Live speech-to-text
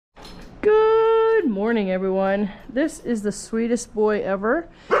morning, everyone. This is the sweetest boy ever.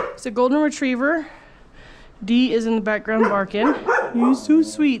 It's a golden retriever. D is in the background barking. He's so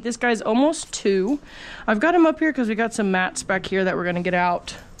sweet. This guy's almost 2. I've got him up here because we got some mats back here that we're gonna get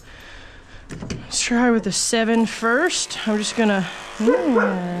out. Let's try with the 7 first. I'm just gonna,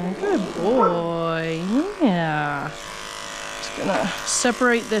 yeah, good boy, yeah. Just gonna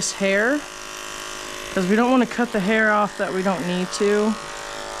separate this hair because we don't want to cut the hair off that we don't need to.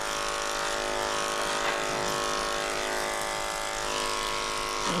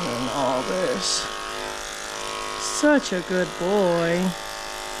 And then all this. Such a good boy.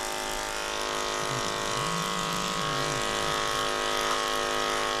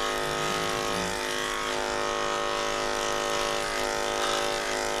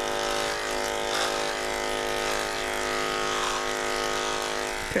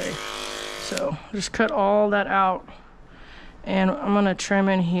 Okay, so just cut all that out. And I'm gonna trim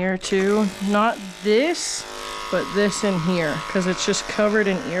in here too. Not this, but this in here, because it's just covered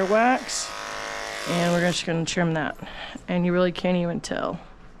in earwax. And we're just gonna trim that. And you really can't even tell.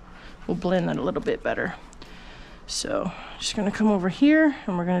 We'll blend that a little bit better. So, just gonna come over here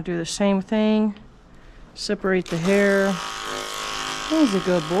and we're gonna do the same thing. Separate the hair. He's a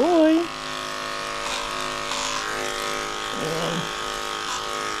good boy. And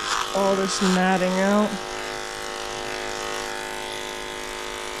all this matting out.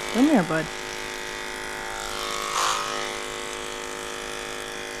 Come here, bud.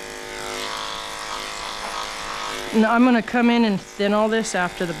 Now I'm gonna come in and thin all this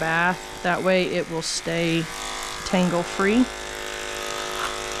after the bath. That way it will stay tangle free.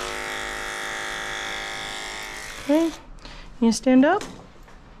 Okay, you stand up?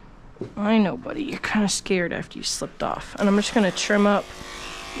 I know, buddy, you're kind of scared after you slipped off. And I'm just gonna trim up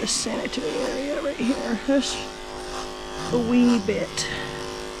this sanitary area right here. Just a wee bit.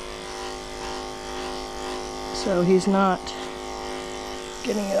 So he's not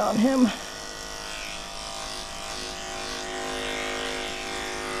getting it on him.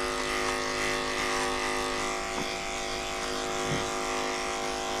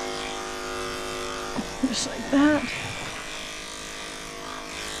 Just like that.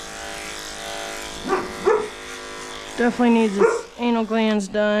 Definitely needs his anal glands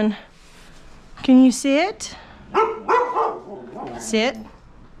done. Can you sit? Sit.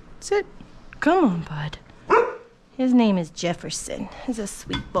 Sit. Come on, bud. His name is Jefferson. He's a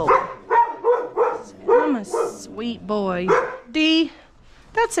sweet boy. I'm a sweet boy. D,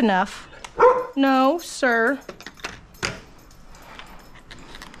 that's enough. No, sir.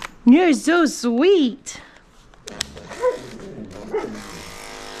 You're so sweet.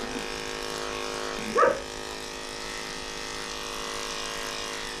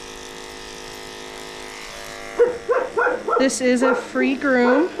 This is a free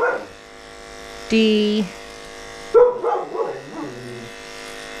groom. D.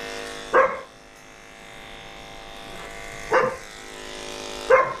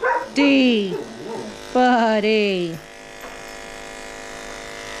 D. Buddy.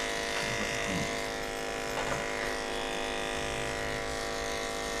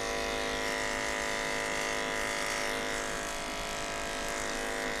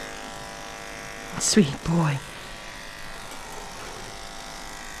 Sweet boy.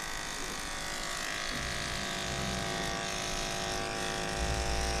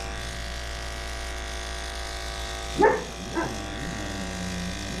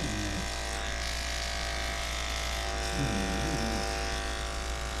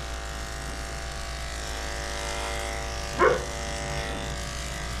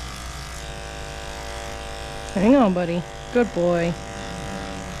 Hang on, buddy. Good boy.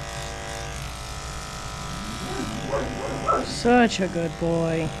 Such a good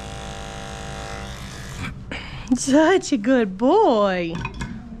boy. Such a good boy.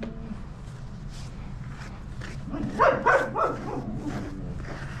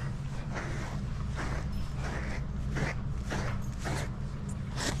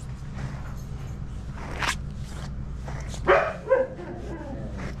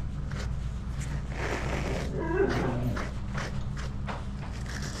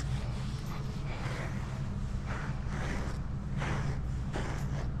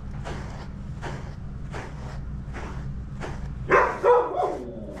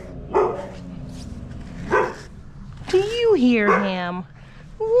 Hear him.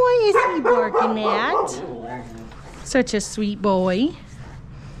 What is he barking at? Such a sweet boy.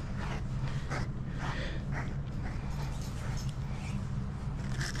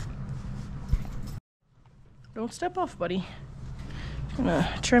 Don't step off, buddy. I'm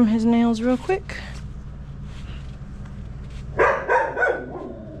gonna trim his nails real quick.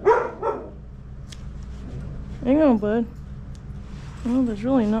 Hang on, bud. Well, there's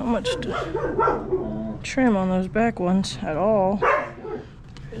really not much trim on those back ones at all.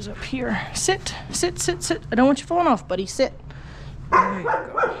 Is up here. Sit, sit, sit, sit. I don't want you falling off, buddy. Sit. There you go.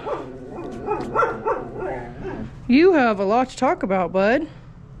 You have a lot to talk about, bud.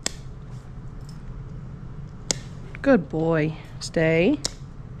 Good boy. Stay.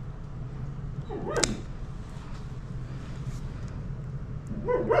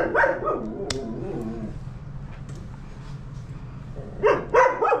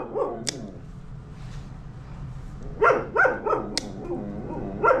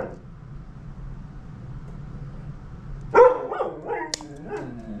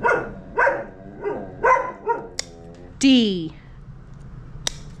 D.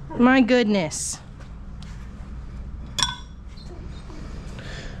 My goodness.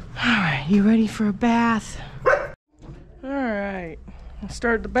 All right, you ready for a bath? All right, I'll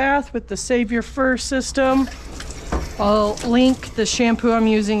start the bath with the Save Your Fur system. I'll link the shampoo I'm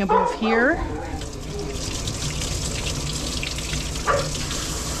using above here.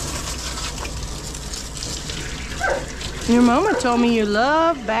 Your mama told me you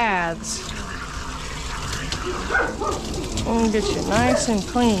love baths. And get you nice and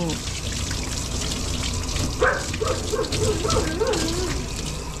clean.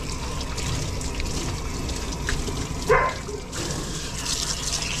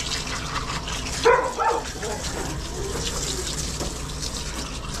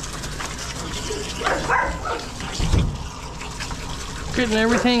 Getting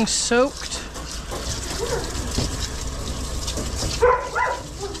everything soaked.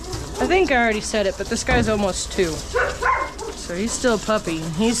 I think I already said it, but this guy's almost 2. So he's still a puppy.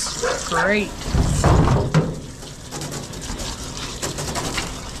 He's great.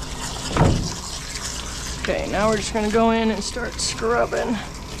 Okay, now we're just gonna go in and start scrubbing.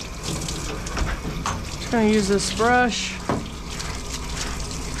 Just gonna use this brush.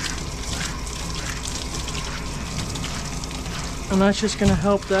 And that's just gonna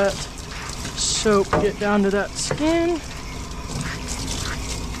help that soap get down to that skin.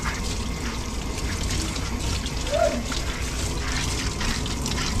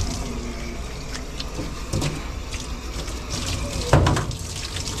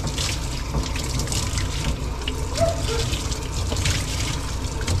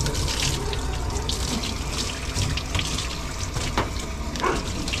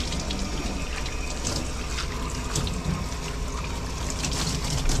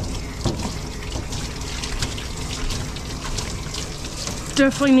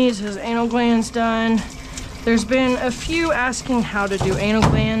 Definitely needs his anal glands done. There's been a few asking how to do anal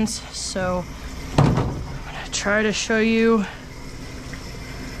glands, so I'm gonna try to show you.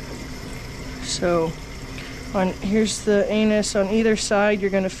 So here's the anus on either side.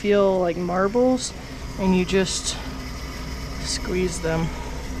 You're gonna feel like marbles, and you just squeeze them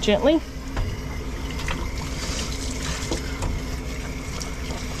gently.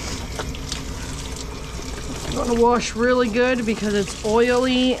 I'm gonna wash really good because it's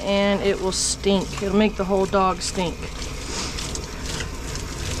oily and it will stink. It'll make the whole dog stink.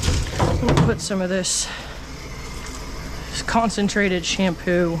 I'm gonna put some of this concentrated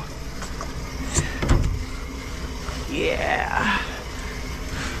shampoo. Yeah.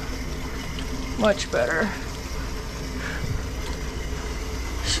 Much better.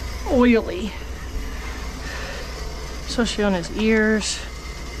 It's oily. Especially on his ears.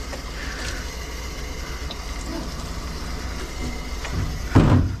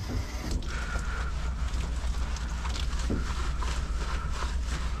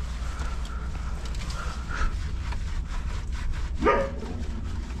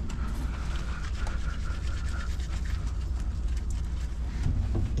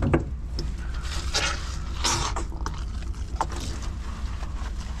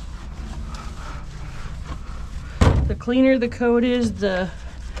 The cleaner the coat is, the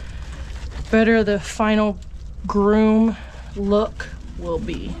better the final groom look will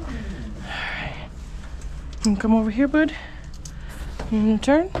be. All right. You can come over here, bud. You gonna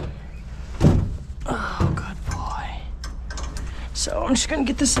turn? Oh, good boy. So I'm just gonna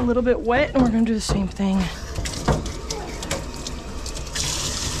get this a little bit wet and we're gonna do the same thing.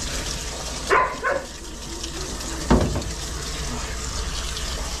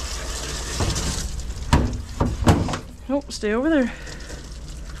 Nope, stay over there.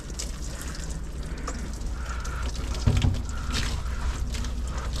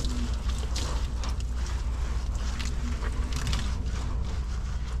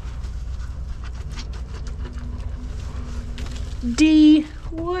 D,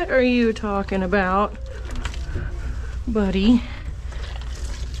 what are you talking about, buddy?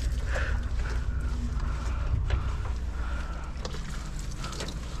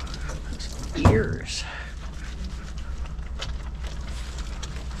 ears.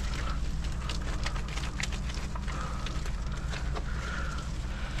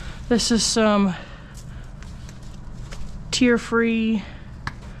 This is some tear-free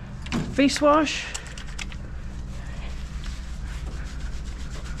face wash.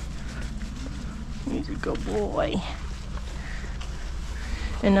 He's a good boy.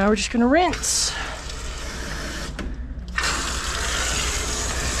 And now we're just gonna rinse.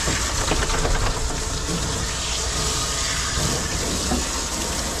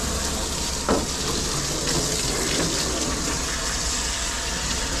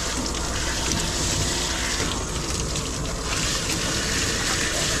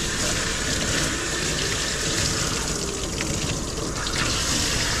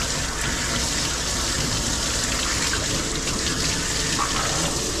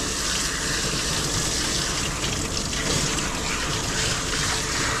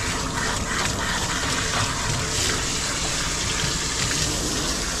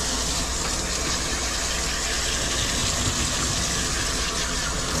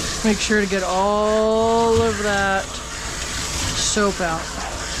 Make sure to get all of that soap out.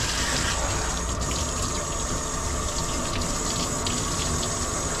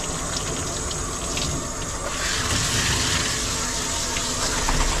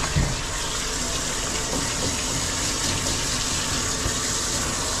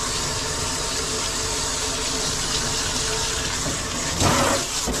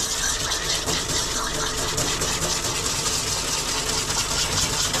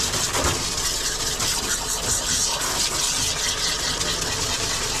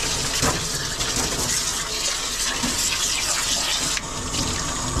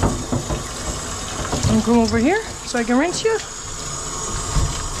 And come over here so I can rinse you.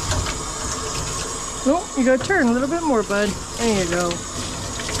 No, you gotta turn a little bit more, bud. There you go.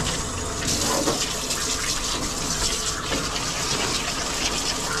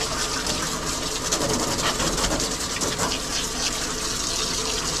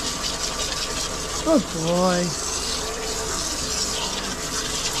 Good boy.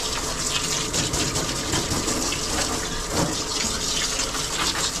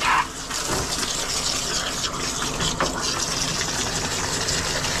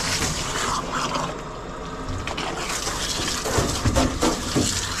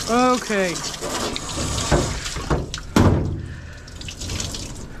 Okay.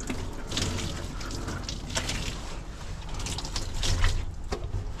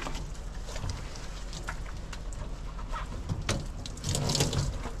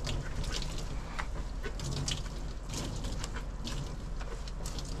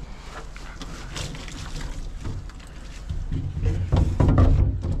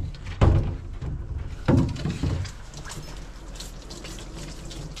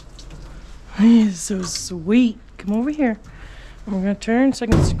 He is so sweet. Come over here. And we're gonna turn so I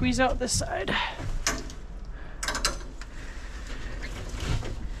can squeeze out this side.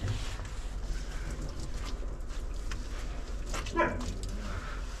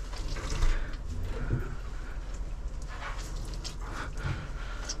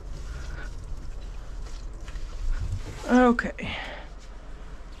 Okay.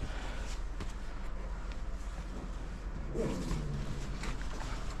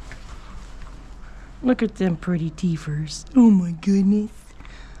 Look at them pretty teethers. Oh my goodness.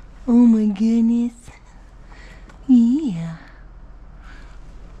 Oh my goodness. Yeah.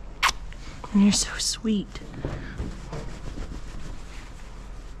 And you're so sweet.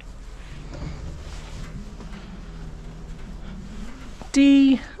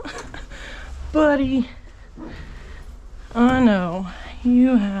 D, buddy, I know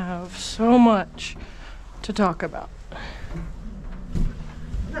you have so much to talk about.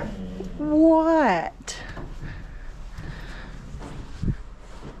 What?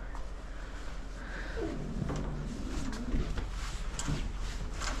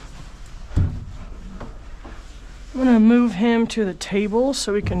 I'm gonna move him to the table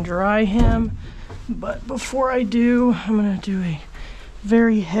so we can dry him. But before I do, I'm gonna do a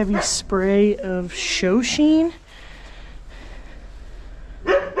very heavy spray of show sheen.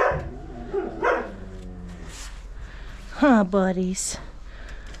 Huh, buddies?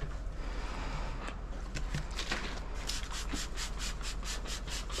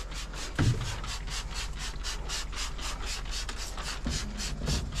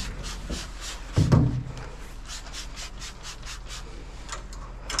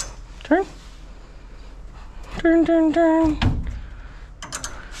 Turn. Turn, turn, turn.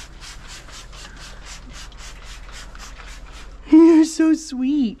 You're so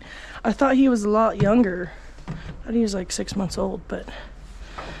sweet. I thought he was a lot younger. I thought he was like 6 months old, but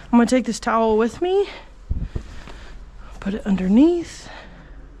I'm gonna take this towel with me, put it underneath.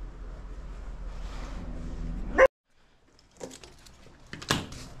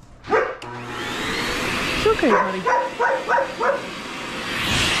 It's okay, buddy.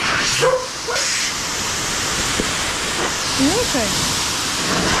 You're okay.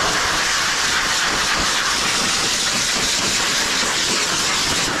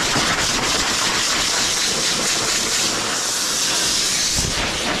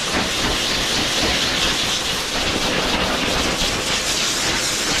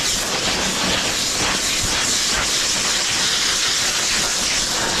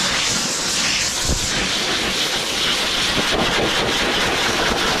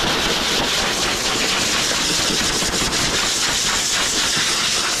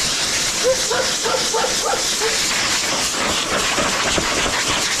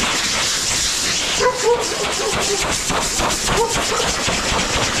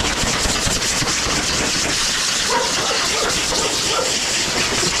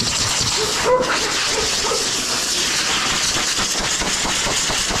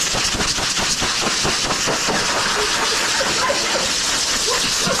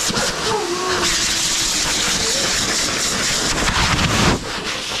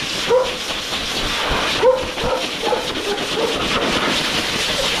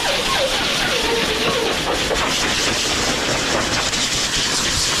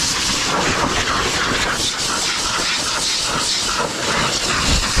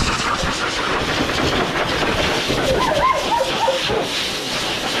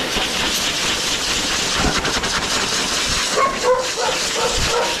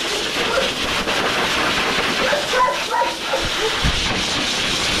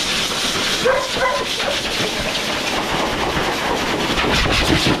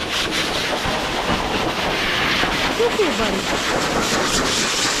 Look here, buddy.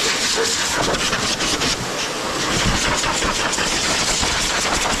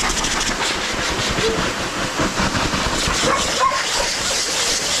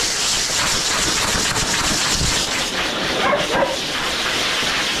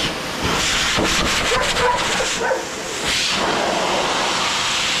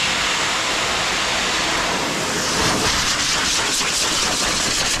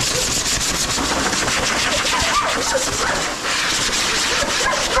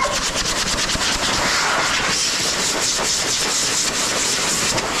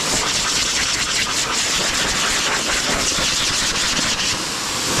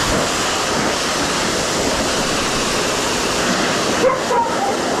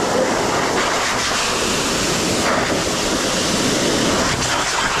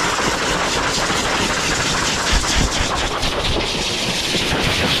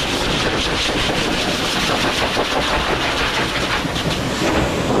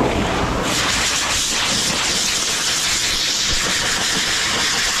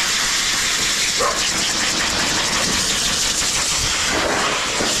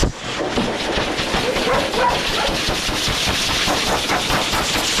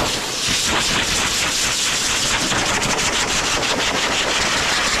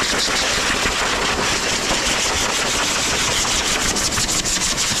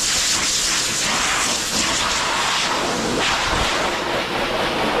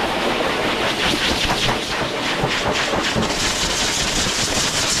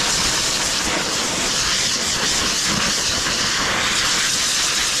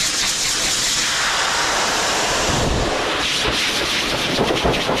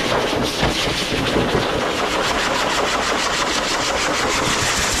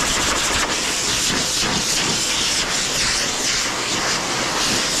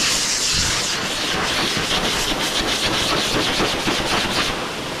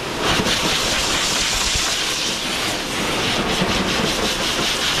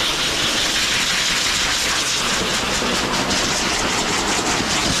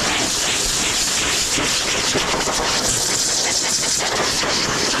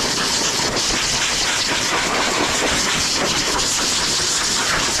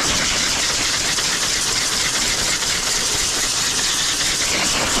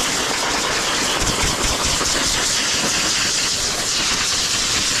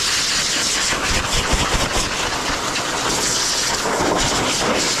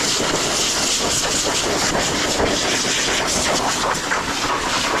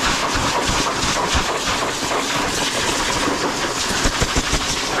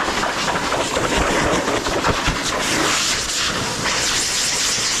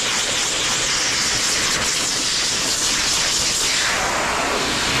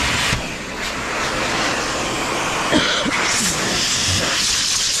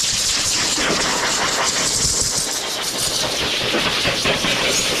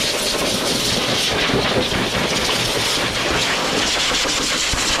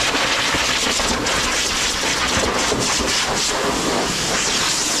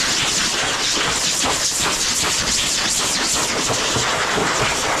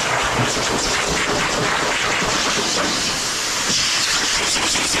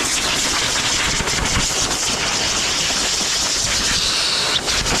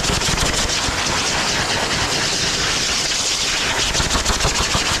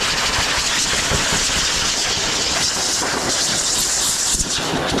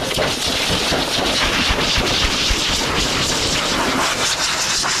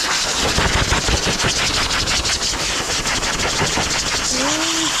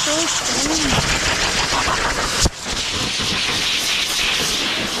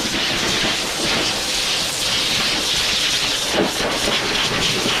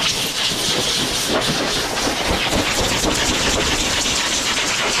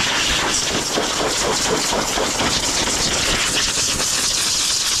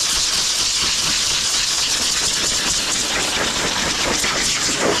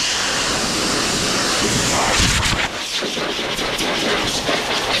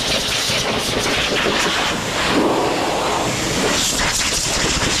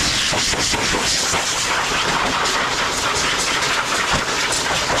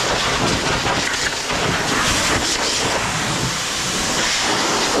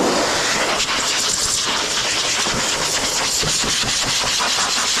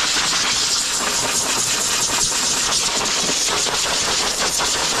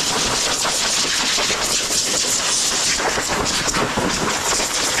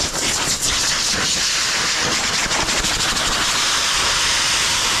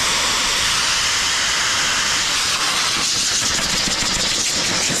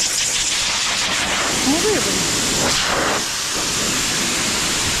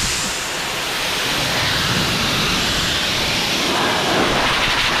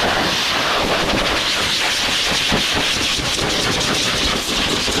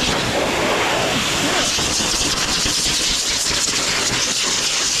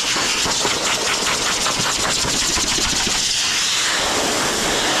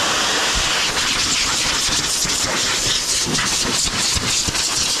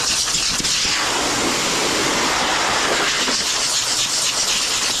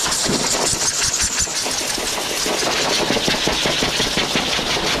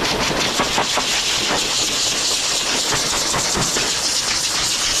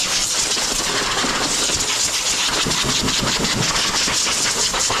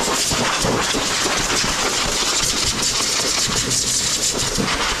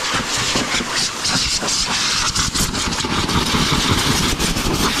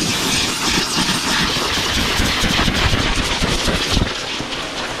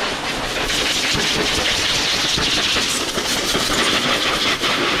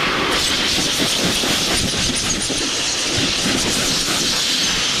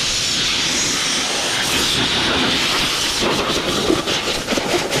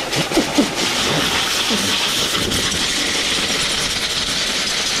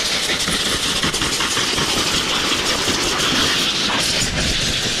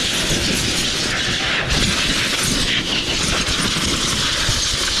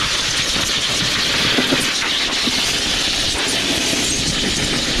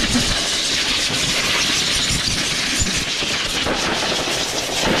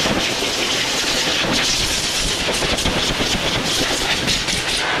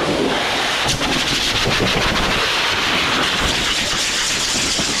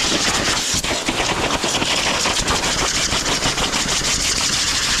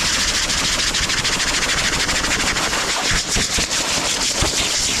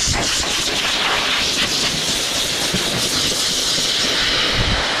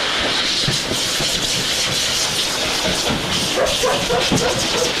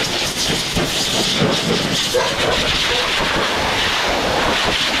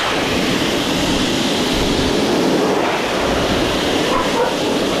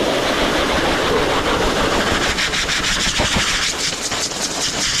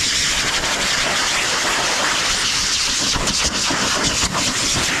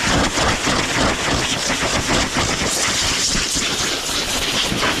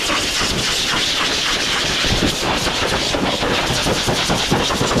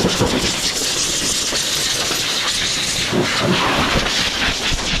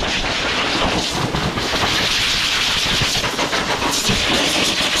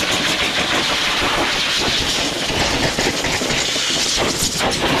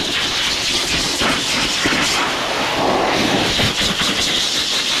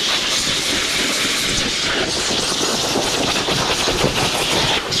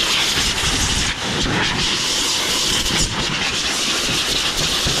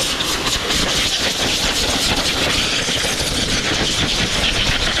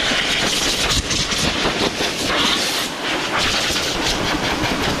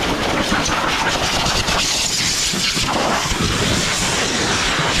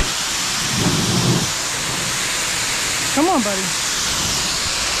 Come on, buddy.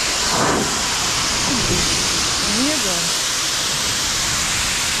 There you go.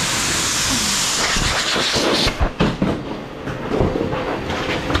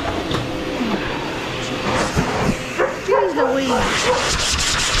 Jeez Louise.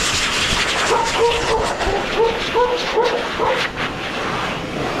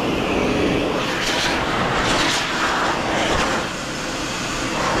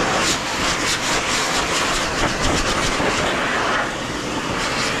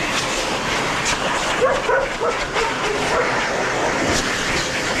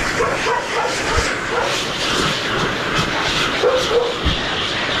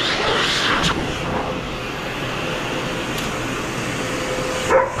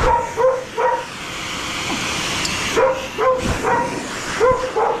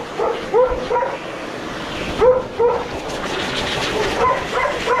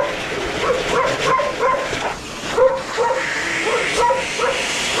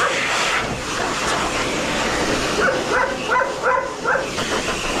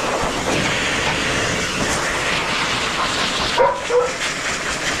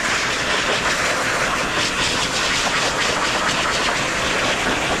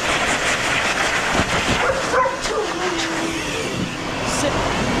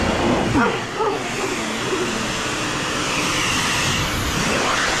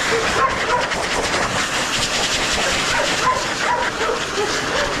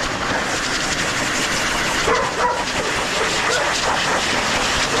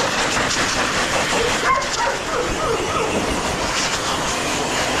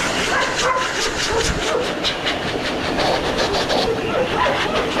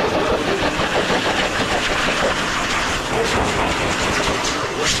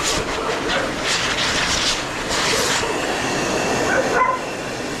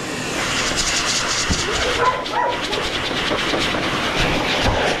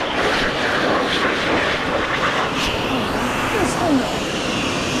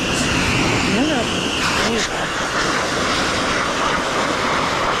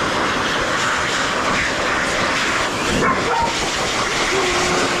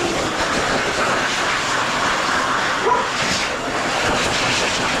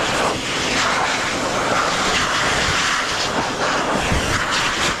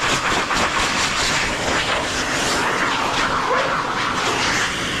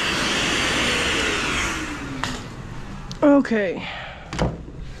 Okay,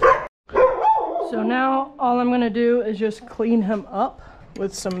 so now all I'm gonna do is just clean him up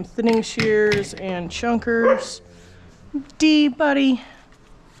with some thinning shears and chunkers. D, buddy,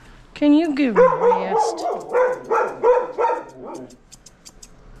 can you give me a rest?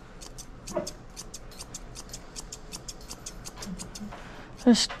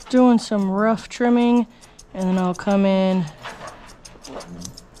 Just doing some rough trimming, and then I'll come in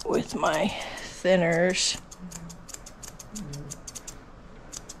with my thinners.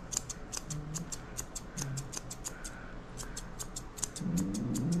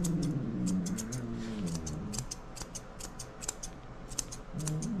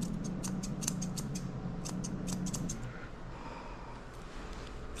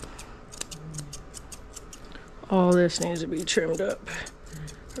 All this needs to be trimmed up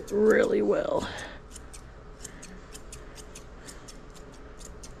really well.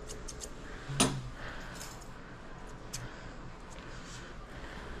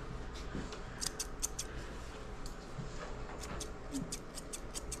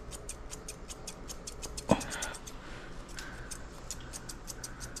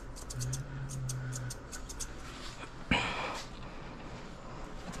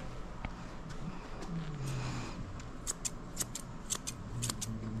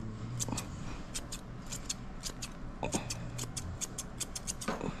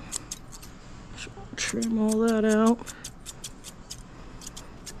 Trim all that out.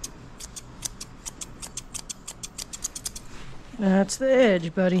 That's the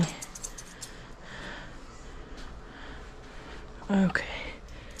edge, buddy. Okay.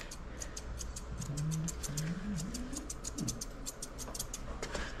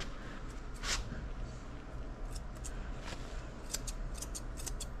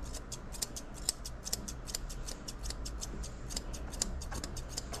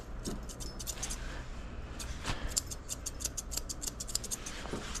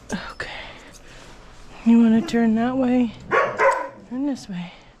 You want to turn that way? Turn this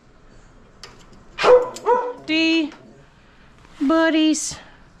way. D, buddies.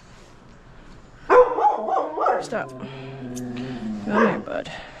 Stop. Come here,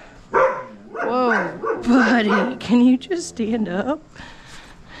 bud. Whoa, buddy. Can you just stand up?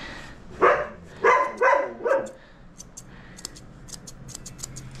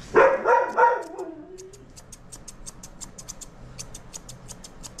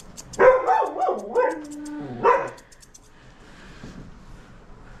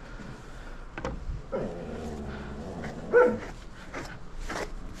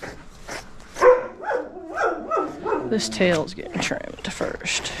 this tail's getting trimmed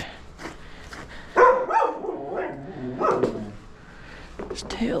first. This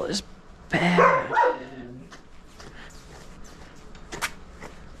tail is bad.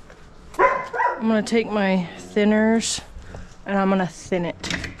 I'm gonna take my thinners and I'm gonna thin it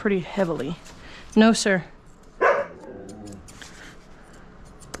pretty heavily. No, sir.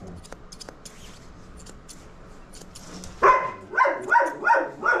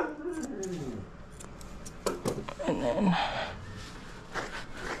 And then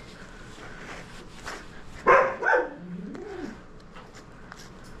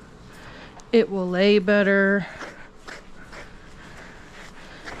it will lay better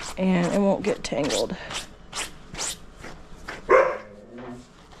and it won't get tangled. I'm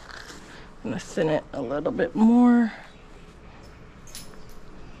gonna thin it a little bit more.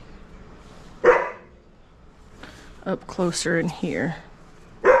 Up closer in here.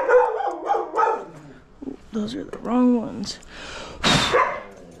 Ooh, those are the wrong ones.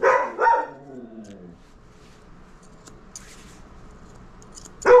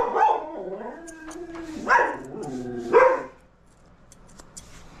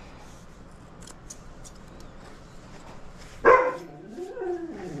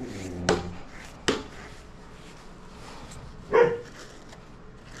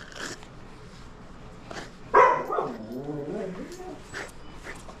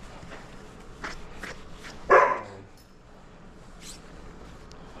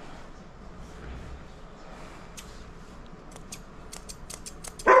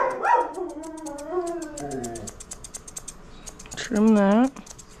 Trim that.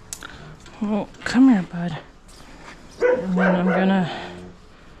 Oh, come here, bud. And then I'm gonna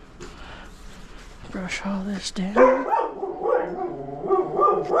brush all this down.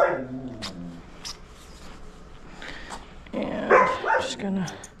 And I'm just gonna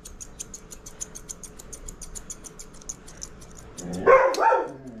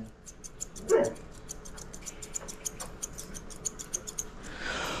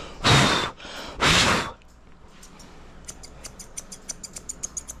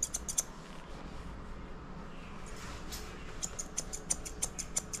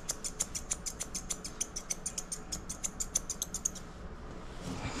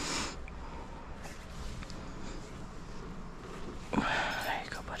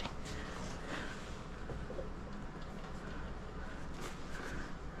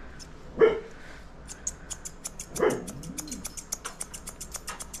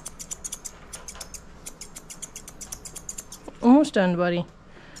almost done, buddy.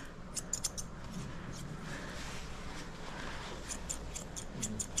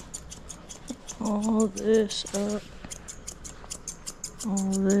 All this up.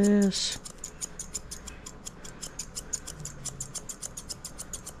 All this.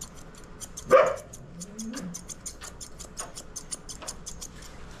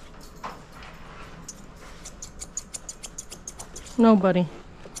 No, buddy.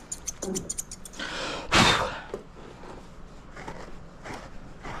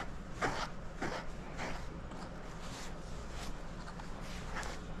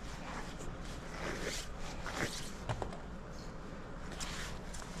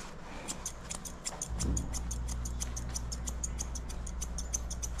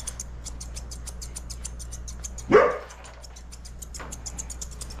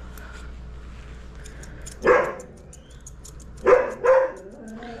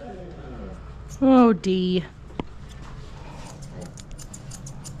 Oh, D.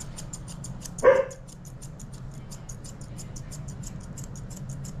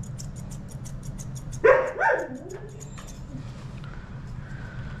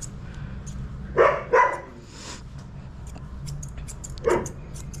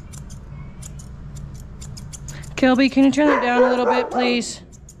 Kelby, can you turn that down a little bit, please?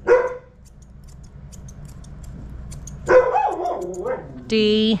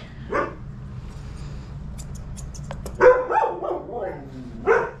 D.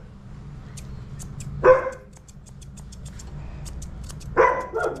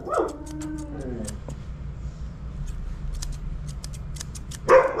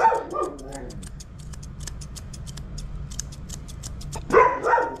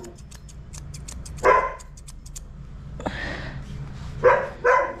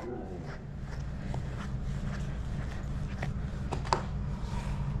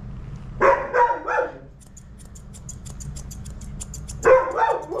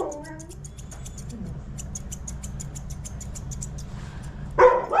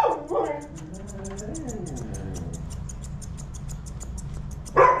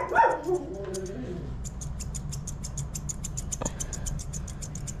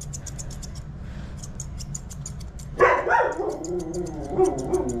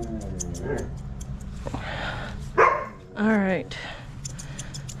 All right.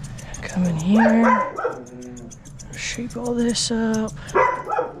 Come in here. Shape all this up.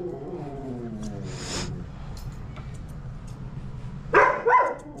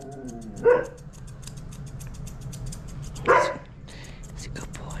 He's a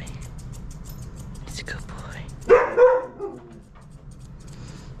good boy. He's a good boy.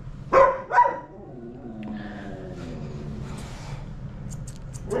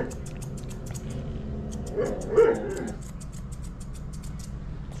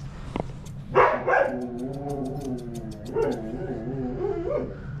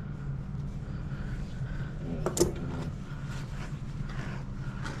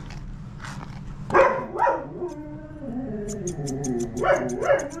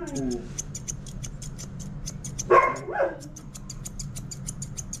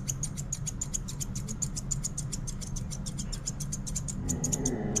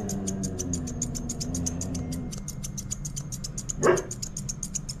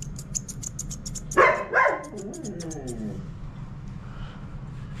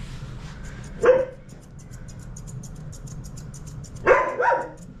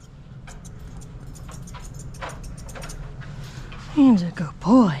 He's a good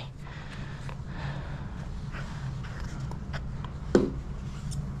boy.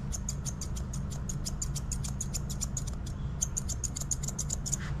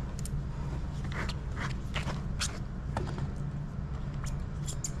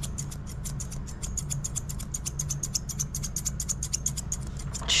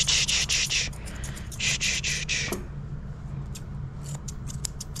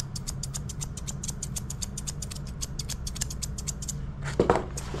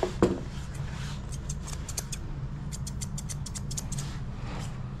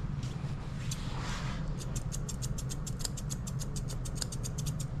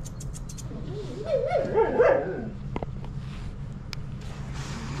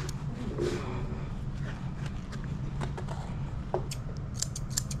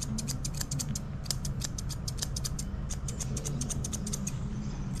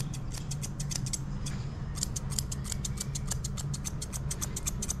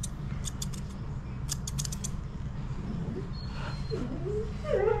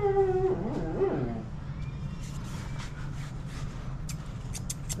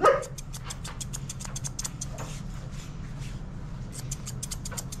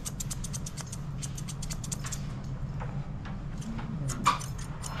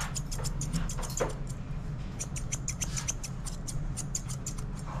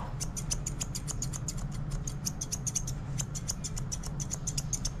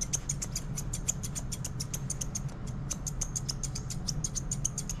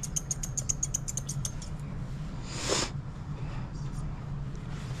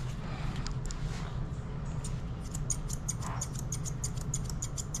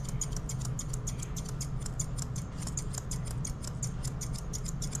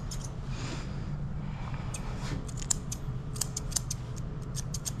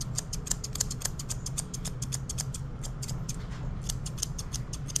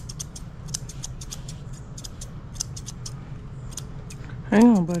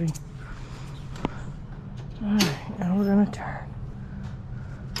 Hang on, buddy. Alright, now we're gonna turn.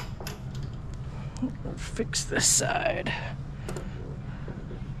 Fix this side.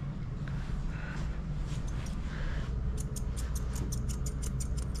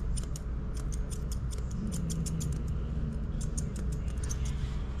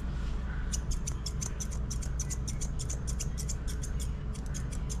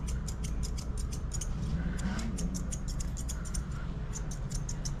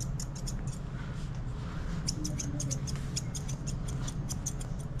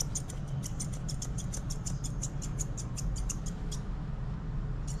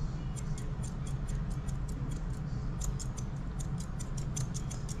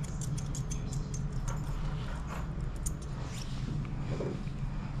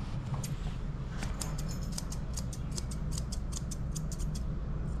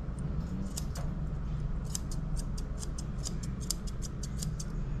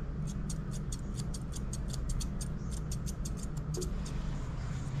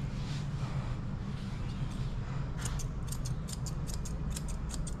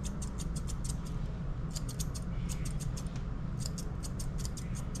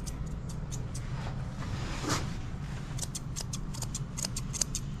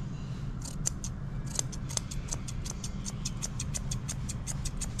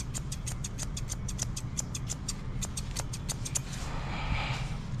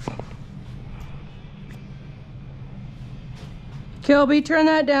 Kelby, turn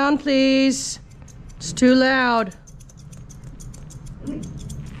that down, please. It's too loud.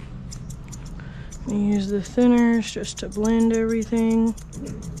 Use the thinners just to blend everything.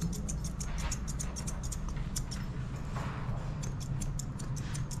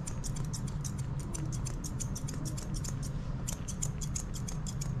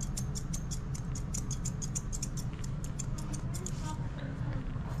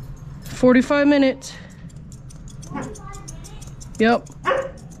 "45 minutes. Yep.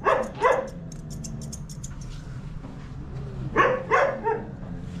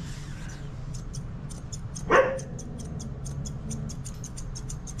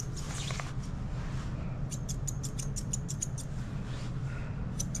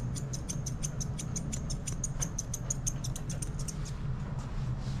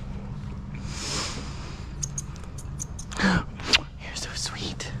 You're so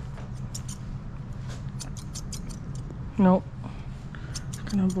sweet. Nope.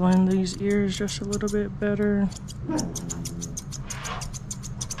 Gonna blend these ears just a little bit better.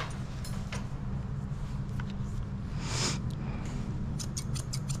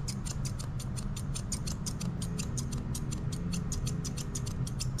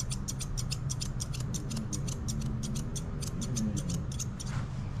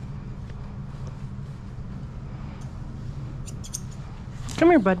 Come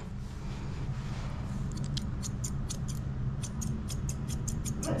here, bud.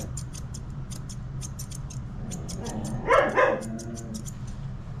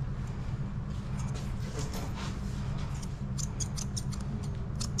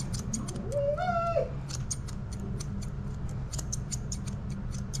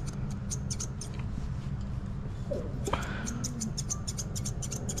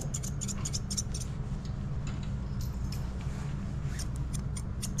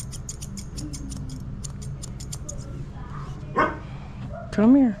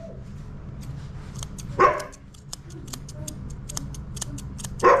 Come here.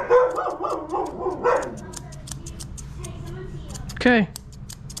 Okay.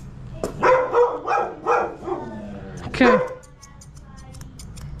 Okay.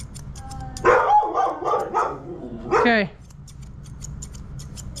 Okay.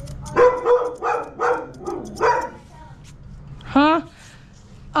 Huh?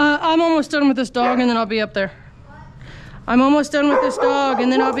 I'm almost done with this dog and then I'll be up there. I'm almost done with this dog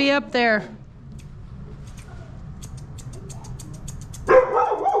and then I'll be up there.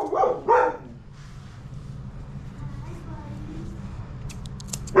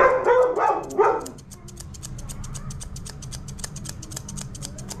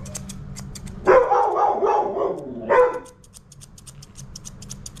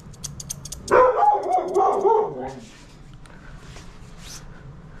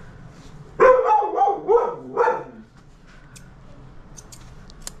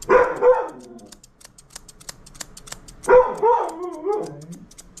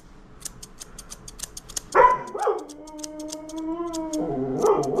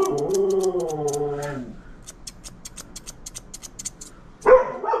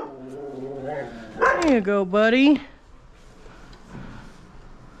 There you go, buddy.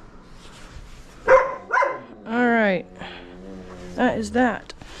 All right, that is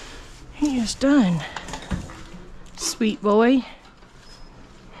that. He is done. Sweet boy.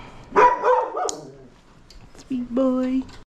 Sweet boy.